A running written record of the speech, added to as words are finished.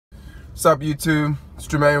What's up, YouTube? It's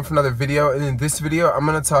Jermaine with another video, and in this video I'm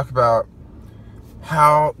going to talk about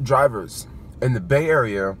how drivers in the Bay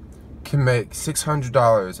Area can make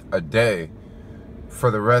 $600 a day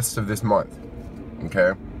for the rest of this month,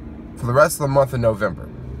 okay? For the rest of the month of November.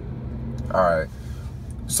 Alright,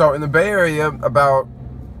 so in the Bay Area, about,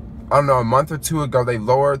 I don't know, a month or two ago, they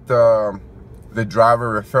lowered the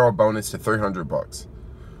driver referral bonus to $300.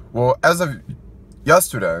 Well, as of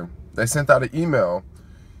yesterday, they sent out an email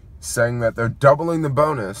saying that they're doubling the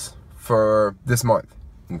bonus for this month,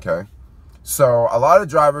 okay? So a lot of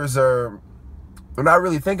drivers they're not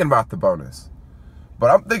really thinking about the bonus.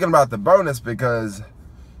 But I'm thinking about the bonus because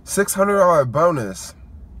 $600 bonus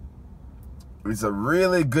is a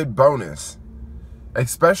really good bonus,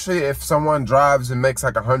 especially if someone drives and makes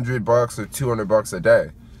like $100 or $200 a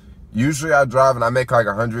day. Usually I drive and I make like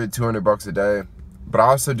 $100, $200 a day, but I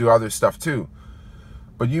also do other stuff too.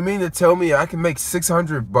 But you mean to tell me I can make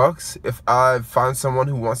 $600 if I find someone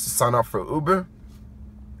who wants to sign up for Uber?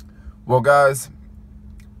 Well, guys,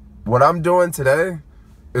 what I'm doing today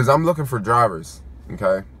is I'm looking for drivers,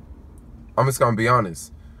 okay? I'm just gonna be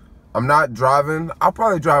honest. I'm not driving. I'll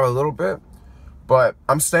probably drive a little bit, but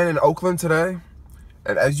I'm staying in Oakland today.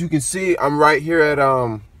 And as you can see, I'm right here at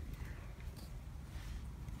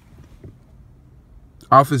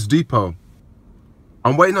Office Depot.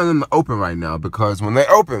 I'm waiting on them to open right now because when they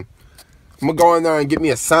open, I'm gonna go in there and get me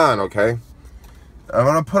a sign, okay? I'm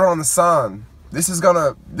gonna put on the sign. This is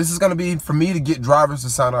gonna be for me to get drivers to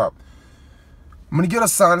sign up. I'm gonna get a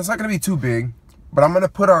sign. It's not gonna be too big, but I'm gonna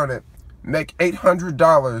put on it, make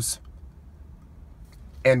 $800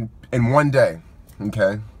 in one day,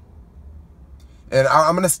 okay? And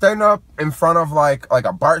I'm gonna stand up in front of like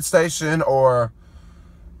a BART station, or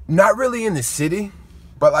not really in the city,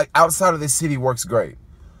 but like outside of the city works great.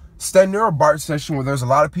 Stand near a BART station where there's a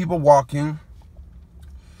lot of people walking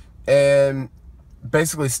and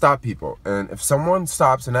basically stop people. And if someone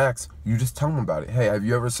stops and asks, you just tell them about it. Hey, have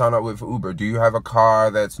you ever signed up with Uber? Do you have a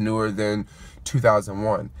car that's newer than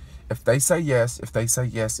 2001? If they say yes, if they say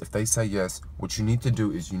yes, if they say yes, what you need to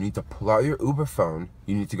do is you need to pull out your Uber phone.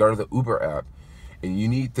 You need to go to the Uber app, and you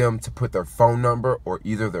need them to put their phone number or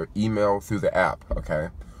either their email through the app, okay?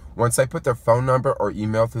 Once they put their phone number or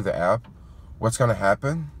email through the app, what's going to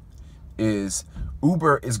happen is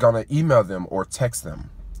Uber is going to email them or text them.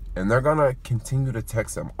 And they're going to continue to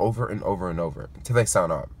text them over and over and over until they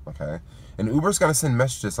sign up, okay? And Uber's going to send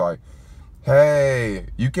messages like, hey,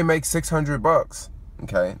 you can make $600,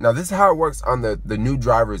 okay? Now, this is how it works on the new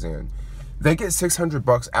drivers end. They get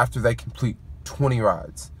 $600 after they complete 20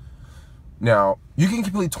 rides. Now, you can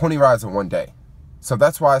complete 20 rides in one day. So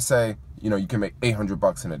that's why I say, you know, you can make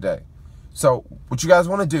 $800 in a day. So what you guys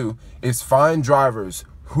want to do is find drivers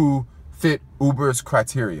who fit Uber's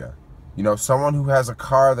criteria. You know, someone who has a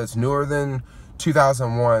car that's newer than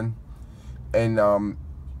 2001, and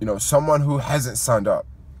you know, someone who hasn't signed up.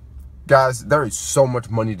 Guys, there is so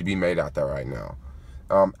much money to be made out there right now.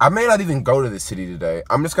 I may not even go to the city today.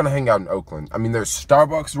 I'm just gonna hang out in Oakland. I mean, there's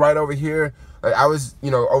Starbucks right over here. Like, I was,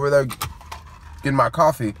 you know, over there getting my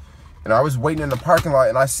coffee, and I was waiting in the parking lot,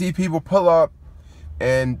 and I see people pull up,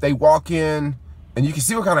 and they walk in, and you can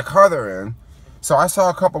see what kind of car they're in. So I saw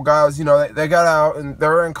a couple guys, you know, they got out, and they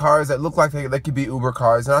were in cars that looked like they could be Uber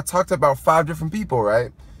cars, and I talked to about 5 different people,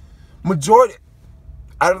 right? Majority,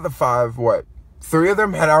 out of the 5, 3 of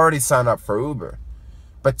them had already signed up for Uber,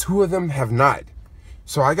 but 2 of them have not.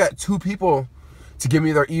 So I got 2 people to give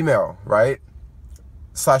me their email, right?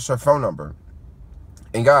 / their phone number.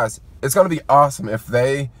 And guys, it's gonna be awesome if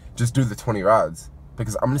they just do the 20 rides,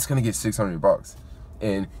 because I'm just gonna get $600,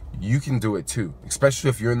 and you can do it too. Especially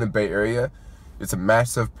if you're in the Bay Area, it's a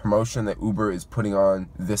massive promotion that Uber is putting on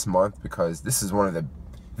this month, because this is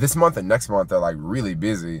this month and next month they're like really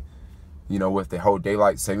busy, you know, with the whole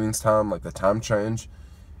daylight savings time, like the time change,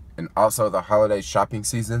 and also the holiday shopping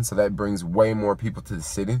season. So that brings way more people to the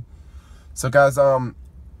city. So guys,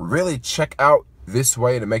 really check out this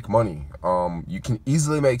way to make money. You can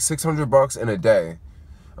easily make $600 in a day,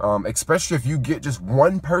 especially if you get just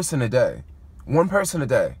one person a day. One person a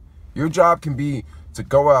day. Your job can be to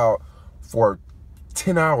go out for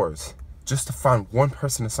 10 hours just to find one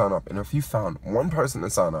person to sign up. And if you found one person to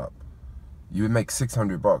sign up, you would make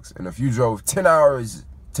 $600. And if you drove 10 hours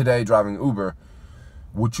today driving Uber,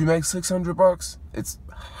 would you make $600? It's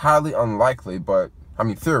highly unlikely, but I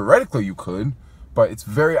mean, theoretically you could, but it's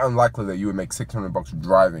very unlikely that you would make $600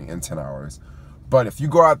 driving in 10 hours. But if you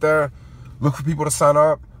go out there, look for people to sign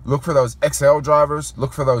up, look for those XL drivers,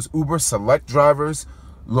 look for those Uber Select drivers,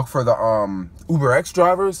 look for the UberX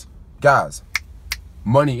drivers, guys,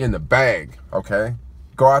 money in the bag, okay?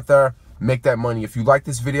 Go out there, make that money. If you like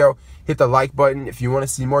this video, hit the like button. If you want to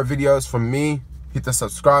see more videos from me, hit the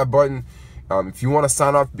subscribe button. If you want to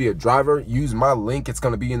sign up to be a driver, use my link. It's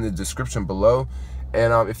going to be in the description below.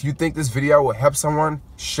 And if you think this video will help someone,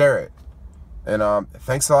 share it. And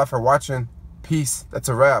thanks a lot for watching. Peace. That's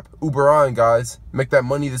a wrap. Uber on, guys. Make that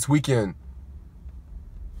money this weekend.